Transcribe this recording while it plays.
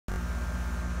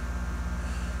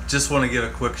Just want to give a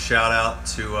quick shout out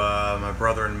to my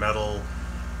brother in metal,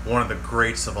 one of the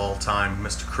greats of all time,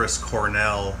 Mr. Chris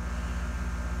Cornell.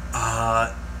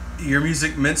 Your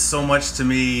music meant so much to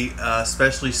me,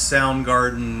 especially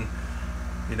Soundgarden.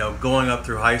 You know, going up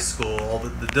through high school, all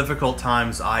the difficult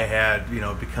times I had, you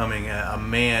know, becoming a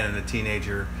man and a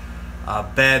teenager.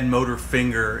 Bad Motor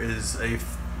Finger is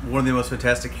one of the most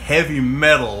fantastic heavy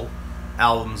metal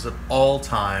albums of all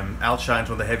time. Outshines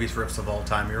one of the heaviest riffs of all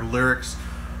time. Your lyrics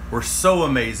were so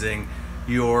amazing.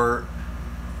 Your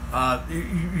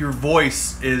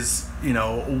voice is, you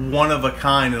know, one of a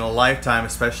kind in a lifetime,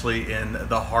 especially in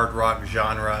the hard rock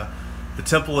genre. The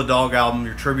Temple of Dog album,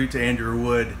 your tribute to Andrew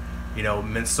Wood, you know,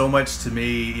 meant so much to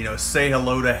me. You know, Say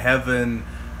Hello to Heaven,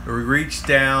 Reach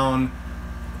Down,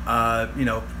 you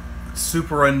know,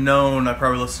 Super Unknown. I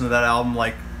probably listened to that album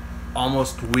like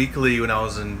almost weekly when I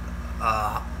was in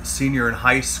senior in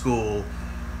high school.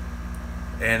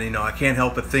 And, you know, I can't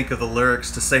help but think of the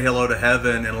lyrics to Say Hello to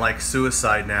Heaven and like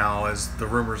Suicide Now as the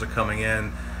rumors are coming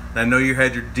in. And I know you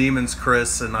had your demons,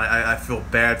 Chris, and I feel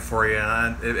bad for you.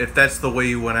 And if that's the way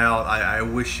you went out, I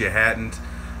wish you hadn't.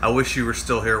 I wish you were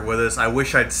still here with us. I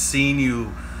wish I'd seen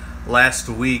you last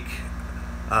week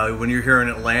when you were here in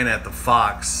Atlanta at the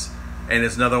Fox. And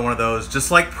it's another one of those,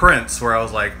 just like Prince, where I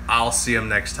was like, I'll see him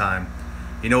next time.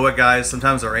 You know what, guys?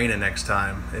 Sometimes there ain't a next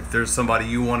time. If there's somebody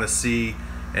you want to see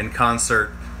in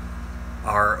concert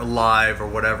or live or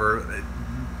whatever,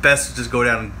 best to just go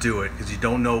down and do it, because you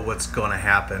don't know what's going to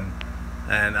happen.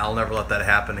 And I'll never let that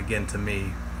happen again to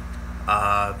me.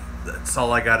 That's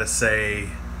all I got to say.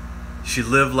 She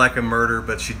lived like a murder,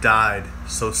 but she died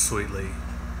so sweetly.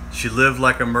 She lived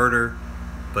like a murder,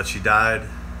 but she died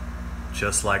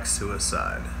just like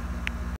suicide.